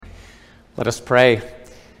Let us pray.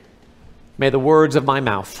 May the words of my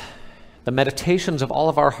mouth, the meditations of all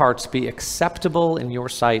of our hearts be acceptable in your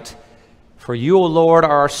sight. For you, O Lord,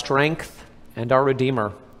 are our strength and our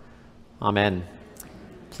Redeemer. Amen.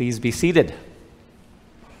 Please be seated.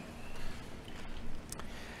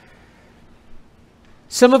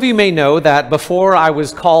 Some of you may know that before I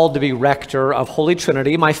was called to be rector of Holy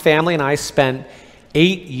Trinity, my family and I spent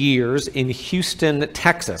 8 years in Houston,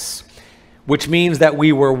 Texas, which means that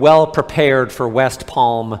we were well prepared for West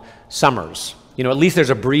Palm summers. You know, at least there's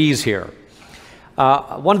a breeze here.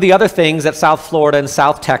 One of the other things that South Florida and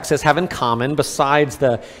South Texas have in common, besides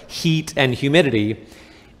the heat and humidity,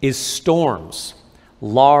 is storms,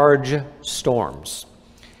 large storms.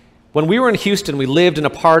 When we were in Houston, we lived in a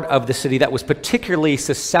part of the city that was particularly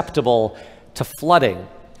susceptible to flooding.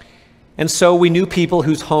 And so we knew people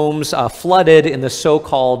whose homes flooded in the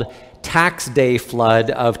so-called tax day flood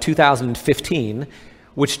of 2015,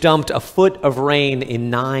 which dumped a foot of rain in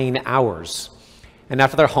 9 hours. And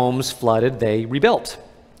after their homes flooded, they rebuilt.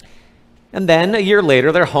 And then a year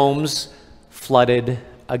later, their homes flooded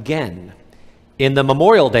again in the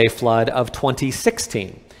Memorial Day flood of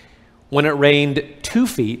 2016, when it rained 2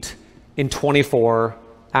 feet in 24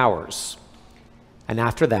 hours. And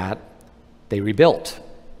after that, they rebuilt.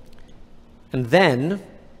 And then,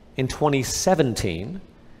 in 2017,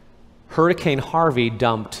 Hurricane Harvey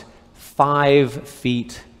dumped 5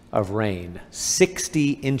 feet of rain,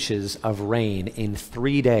 60 inches of rain in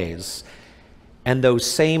 3 days. And those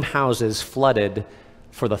same houses flooded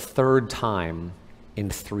for the 3rd time in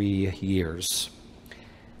 3 years.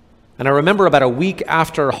 And I remember about a week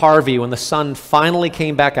after Harvey, when the sun finally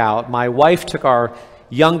came back out, my wife took our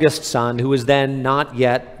youngest son, who was then not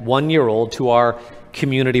yet 1 year old, to our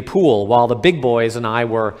community pool, while the big boys and I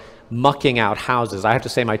were mucking out houses. I have to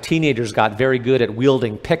say my teenagers got very good at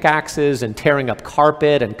wielding pickaxes and tearing up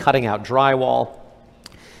carpet and cutting out drywall.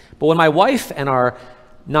 But when my wife and our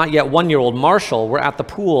not yet 1 year old Marshall were at the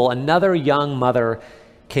pool, another young mother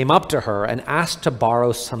came up to her and asked to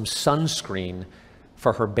borrow some sunscreen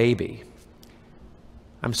for her baby.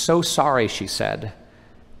 "I'm so sorry," she said,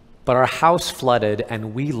 "but our house flooded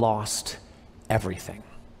and we lost everything."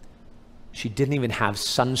 She didn't even have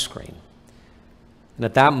sunscreen. And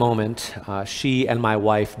at that moment, she and my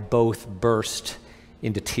wife both burst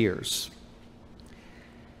into tears.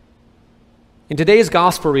 In today's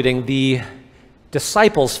gospel reading, the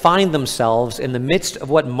disciples find themselves in the midst of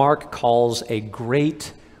what Mark calls a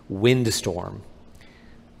great windstorm.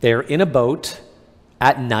 They're in a boat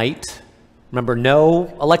at night. Remember,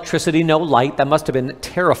 no electricity, no light. That must have been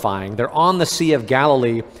terrifying. They're on the Sea of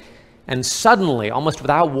Galilee, and suddenly, almost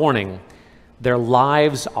without warning, their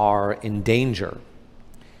lives are in danger.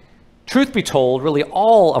 Truth be told, really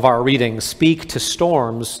all of our readings speak to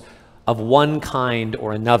storms of one kind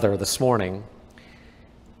or another this morning.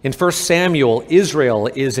 In 1 Samuel, Israel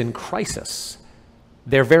is in crisis.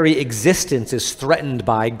 Their very existence is threatened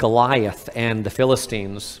by Goliath and the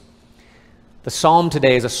Philistines. The psalm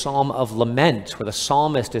today is a psalm of lament, where the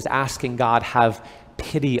psalmist is asking God, "Have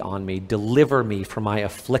pity on me, deliver me from my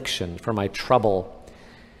affliction, from my trouble."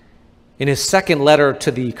 In his second letter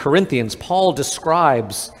to the Corinthians, Paul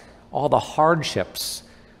describes all the hardships,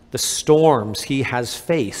 the storms he has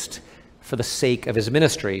faced for the sake of his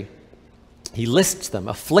ministry. He lists them: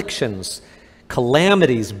 afflictions,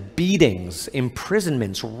 calamities, beatings,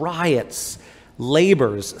 imprisonments, riots,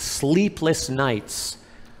 labors, sleepless nights,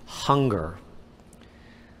 hunger.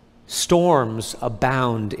 Storms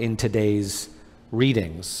abound in today's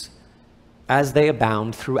readings, as they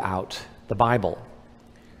abound throughout the Bible.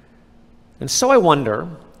 And so I wonder,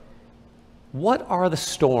 what are the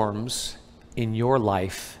storms in your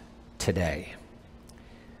life today?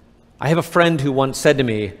 I have a friend who once said to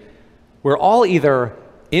me, "We're all either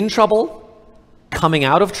in trouble, coming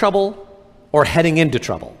out of trouble, or heading into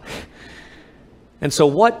trouble." And so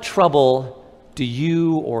what trouble do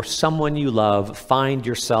you or someone you love find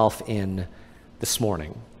yourself in this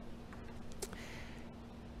morning?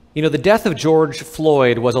 You know, the death of George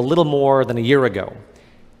Floyd was a little more than a year ago.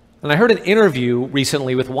 And I heard an interview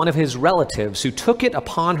recently with one of his relatives who took it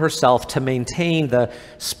upon herself to maintain the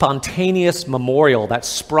spontaneous memorial that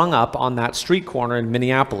sprung up on that street corner in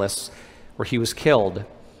Minneapolis where he was killed.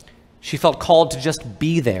 She felt called to just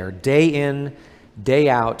be there, day in, day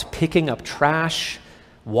out, picking up trash,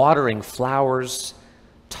 watering flowers,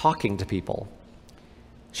 talking to people.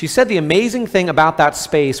 She said the amazing thing about that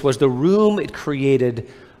space was the room it created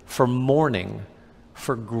for mourning,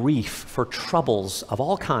 for grief, for troubles of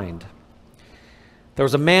all kind. There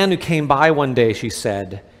was a man who came by one day, she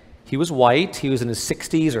said. He was white, he was in his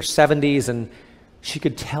 60s or 70s, and she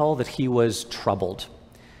could tell that he was troubled.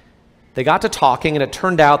 They got to talking, and it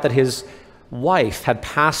turned out that his wife had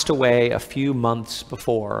passed away a few months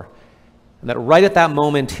before, and that right at that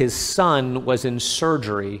moment, his son was in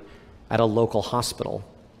surgery at a local hospital.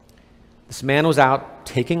 This man was out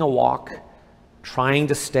taking a walk, trying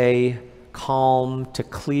to stay calm, to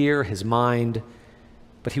clear his mind,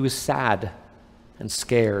 but he was sad and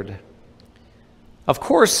scared. Of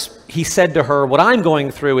course, he said to her, "What I'm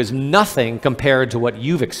going through is nothing compared to what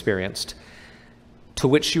you've experienced." To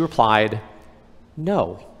which she replied,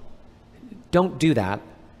 "No, don't do that.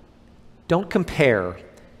 Don't compare.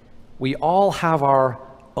 We all have our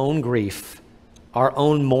own grief, our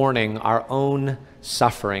own mourning, our own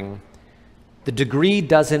suffering. The degree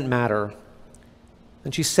doesn't matter."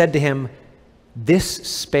 And she said to him, "This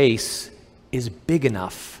space is big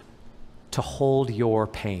enough to hold your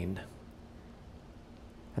pain."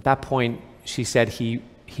 At that point, she said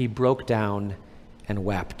he broke down and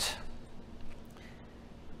wept.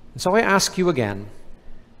 And so I ask you again,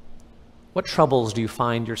 what troubles do you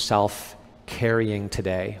find yourself carrying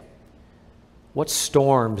today? What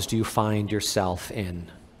storms do you find yourself in?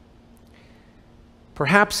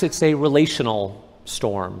 Perhaps it's a relational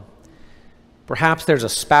storm. Perhaps there's a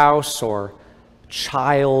spouse or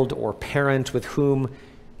child or parent with whom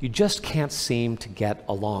you just can't seem to get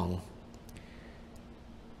along.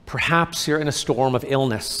 Perhaps you're in a storm of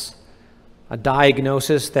illness, a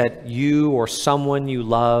diagnosis that you or someone you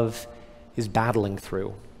love is battling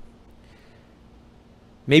through.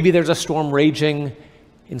 Maybe there's a storm raging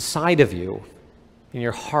inside of you, in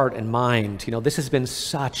your heart and mind. This has been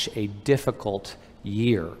such a difficult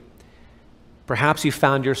year. Perhaps you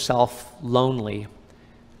found yourself lonely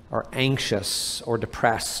or anxious or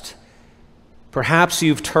depressed. Perhaps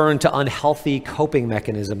you've turned to unhealthy coping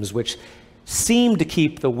mechanisms which seem to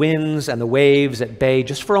keep the winds and the waves at bay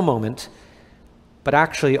just for a moment, but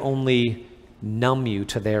actually only numb you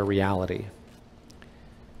to their reality.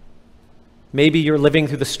 Maybe you're living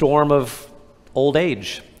through the storm of old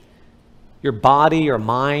age. Your body or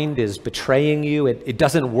mind is betraying you. It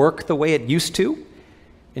doesn't work the way it used to,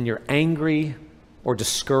 and you're angry or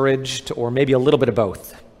discouraged, or maybe a little bit of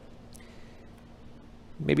both.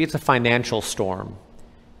 Maybe it's a financial storm.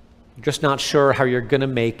 You're just not sure how you're going to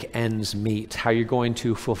make ends meet, how you're going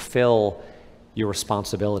to fulfill your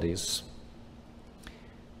responsibilities.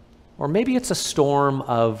 Or maybe it's a storm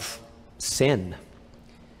of sin,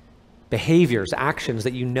 behaviors, actions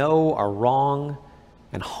that you know are wrong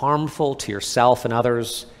and harmful to yourself and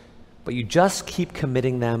others, but you just keep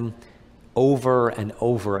committing them over and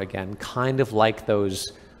over again, kind of like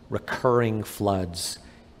those recurring floods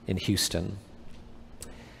in Houston.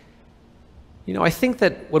 I think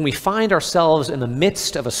that when we find ourselves in the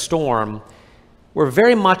midst of a storm, we're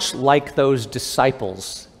very much like those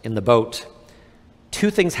disciples in the boat. Two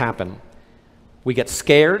things happen. We get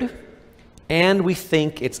scared, and we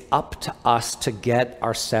think it's up to us to get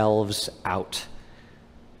ourselves out.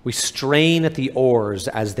 We strain at the oars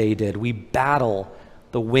as they did. We battle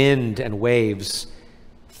the wind and waves,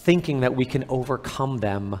 thinking that we can overcome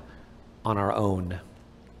them on our own.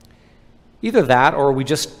 Either that, or we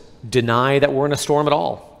just deny that we're in a storm at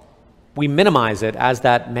all. We minimize it, as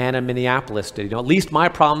that man in Minneapolis did. At least my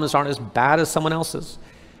problems aren't as bad as someone else's.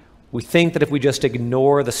 We think that if we just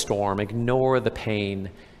ignore the storm, ignore the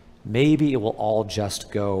pain, maybe it will all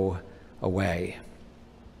just go away.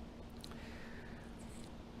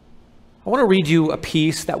 I want to read you a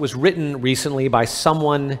piece that was written recently by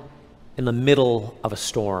someone in the middle of a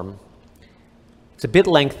storm. It's a bit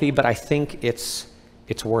lengthy, but I think it's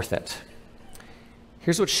worth it.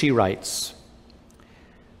 Here's what she writes.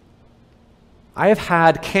 "I have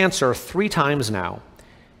had cancer 3 times now,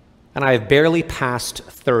 and I have barely passed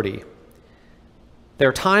 30. There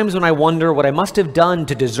are times when I wonder what I must have done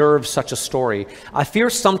to deserve such a story. I fear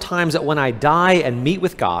sometimes that when I die and meet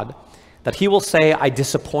with God, that he will say I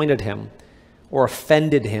disappointed him, or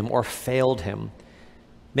offended him, or failed him.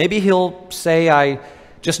 Maybe he'll say I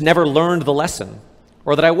just never learned the lesson,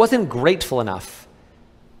 or that I wasn't grateful enough.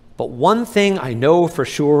 But one thing I know for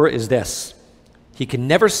sure is this: he can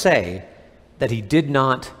never say that he did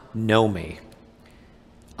not know me.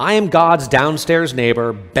 I am God's downstairs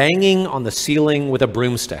neighbor banging on the ceiling with a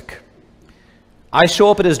broomstick. I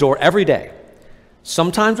show up at his door every day,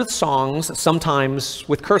 sometimes with songs, sometimes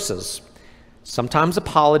with curses, sometimes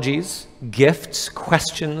apologies, gifts,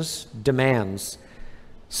 questions, demands.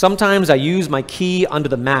 Sometimes I use my key under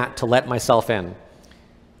the mat to let myself in.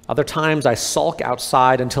 Other times I sulk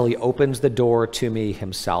outside until he opens the door to me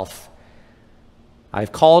himself.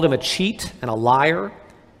 I've called him a cheat and a liar,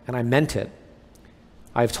 and I meant it.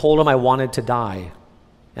 I've told him I wanted to die,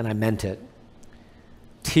 and I meant it.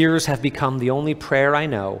 Tears have become the only prayer I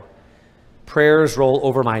know, Prayers roll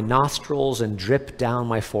over my nostrils and drip down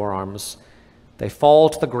my forearms. They fall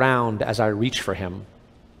to the ground as I reach for him.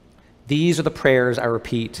 These are the prayers I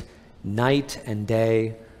repeat night and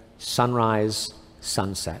day, sunrise,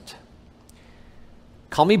 sunset.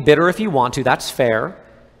 Call me bitter if you want to, that's fair.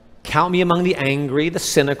 Count me among the angry, the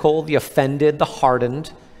cynical, the offended, the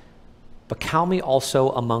hardened. But count me also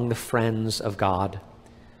among the friends of God.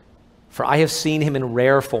 For I have seen him in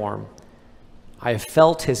rare form. I have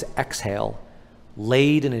felt his exhale,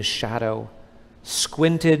 laid in his shadow,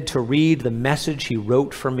 squinted to read the message he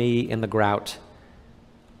wrote for me in the grout.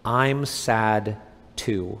 I'm sad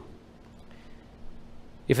too.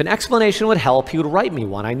 If an explanation would help, he would write me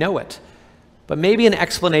one, I know it. But maybe an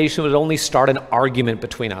explanation would only start an argument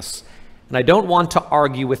between us. And I don't want to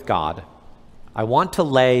argue with God. I want to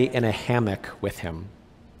lay in a hammock with him.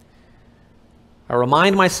 I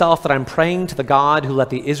remind myself that I'm praying to the God who let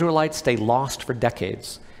the Israelites stay lost for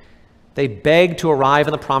decades. They begged to arrive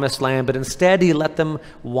in the promised land, but instead he let them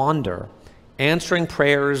wander, answering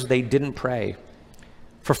prayers they didn't pray.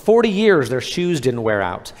 For 40 years, their shoes didn't wear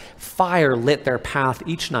out. Fire lit their path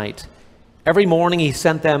each night. Every morning, he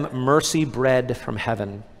sent them mercy bread from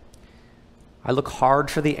heaven. I look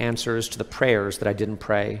hard for the answers to the prayers that I didn't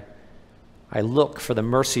pray. I look for the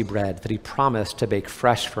mercy bread that he promised to bake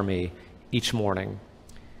fresh for me each morning.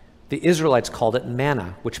 The Israelites called it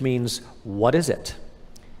manna, which means, what is it?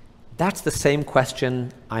 That's the same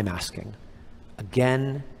question I'm asking,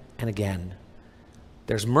 again and again.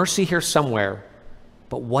 There's mercy here somewhere,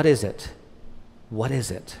 but what is it? What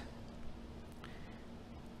is it?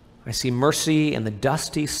 I see mercy in the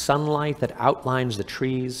dusty sunlight that outlines the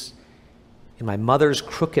trees, in my mother's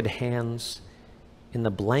crooked hands, in the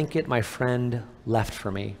blanket my friend left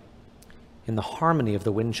for me, in the harmony of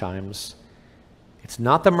the wind chimes. It's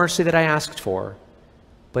not the mercy that I asked for,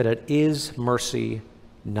 but it is mercy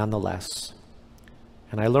nonetheless.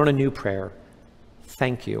 And I learn a new prayer,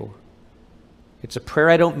 thank you. It's a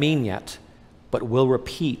prayer I don't mean yet, but will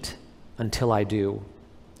repeat until I do.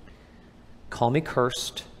 Call me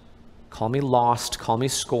cursed, call me lost, call me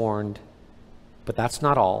scorned, but that's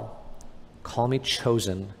not all. Call me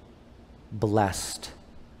chosen, blessed,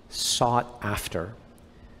 sought after.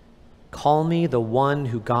 Call me the one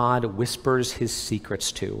who God whispers his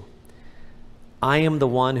secrets to. I am the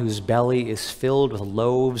one whose belly is filled with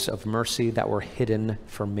loaves of mercy that were hidden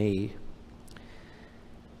for me.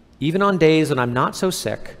 Even on days when I'm not so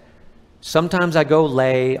sick, sometimes I go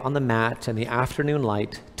lay on the mat in the afternoon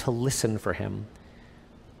light to listen for him.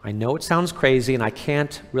 I know it sounds crazy and I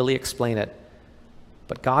can't really explain it,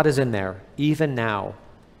 but God is in there, even now.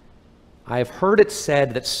 I have heard it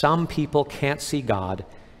said that some people can't see God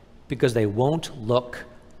because they won't look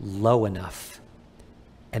low enough.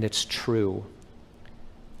 And it's true.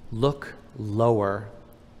 Look lower.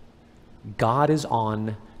 God is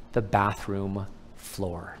on the bathroom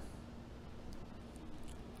floor.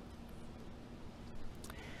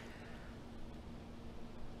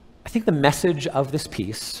 I think the message of this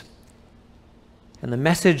piece and the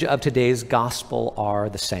message of today's gospel are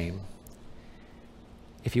the same.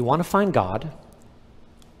 If you want to find God,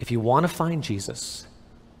 if you want to find Jesus,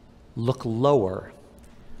 look lower,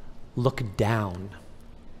 look down.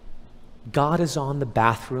 God is on the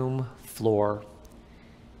bathroom floor.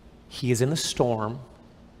 He is in the storm.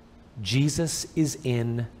 Jesus is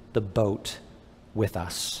in the boat with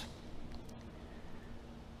us.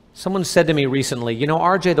 Someone said to me recently,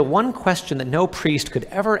 RJ, the one question that no priest could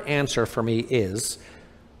ever answer for me is,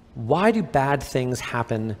 why do bad things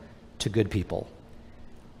happen to good people?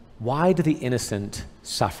 Why do the innocent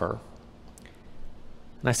suffer?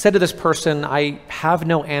 And I said to this person, I have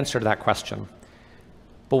no answer to that question.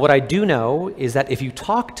 But what I do know is that if you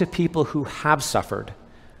talk to people who have suffered,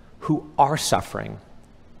 who are suffering,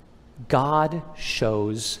 God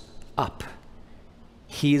shows up.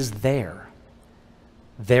 He is there.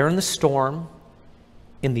 There in the storm,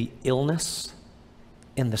 in the illness,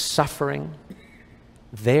 in the suffering,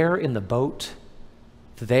 there in the boat,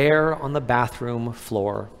 there on the bathroom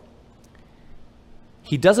floor.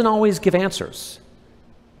 He doesn't always give answers,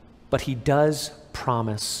 but he does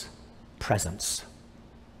promise presence.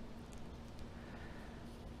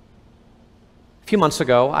 A few months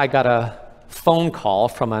ago, I got a phone call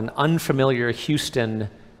from an unfamiliar Houston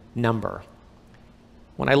number.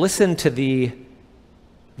 When I listened to the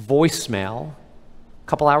voicemail a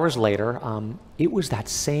couple hours later, it was that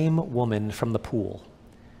same woman from the pool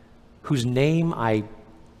whose name I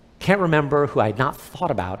can't remember, who I had not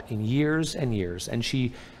thought about in years and years. And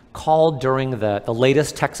she called during the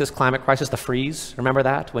latest Texas climate crisis, the freeze. Remember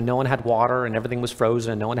that? When no one had water and everything was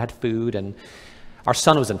frozen and no one had food. And Our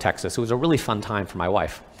son was in Texas. It was a really fun time for my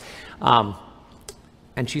wife.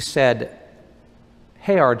 And she said,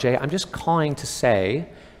 "Hey, RJ, I'm just calling to say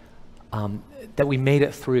that we made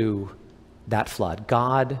it through that flood.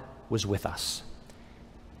 God was with us.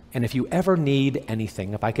 And if you ever need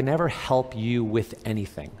anything, if I can ever help you with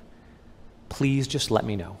anything, please just let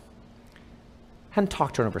me know." I hadn't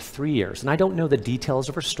talked to her in over 3 years, and I don't know the details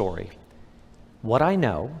of her story. What I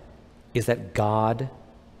know is that God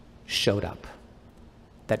showed up,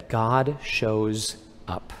 that God shows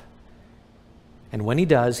up. And when he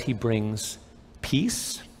does, he brings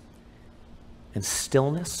peace and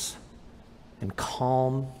stillness and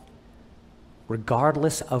calm,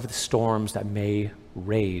 regardless of the storms that may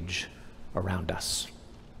rage around us.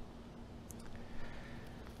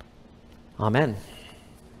 Amen.